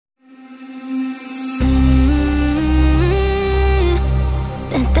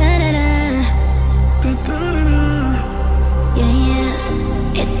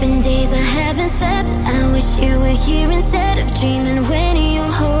here instead of dreaming when you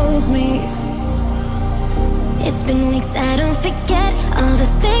hold me. It's been weeks, I don't forget all the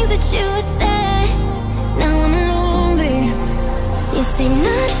things that you would say. Now I'm lonely. You say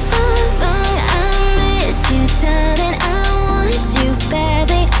not for long, I miss you, darling. I want you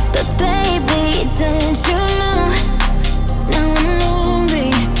badly, but baby, don't you know? Now I'm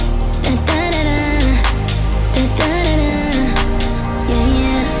lonely. Da da da da, da da da da. Yeah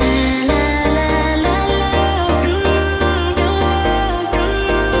yeah. La la la la. Your love, your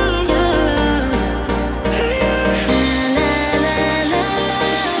love, your love. La la la la.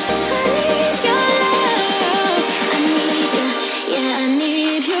 I need your love. I need you. Yeah, I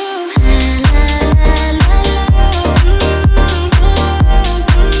need you. La la la la.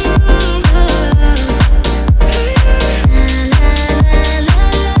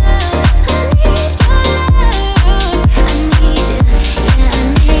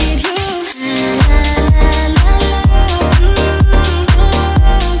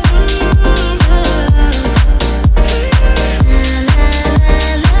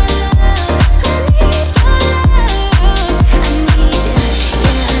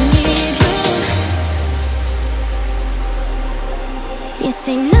 You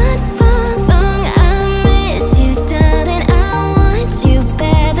say not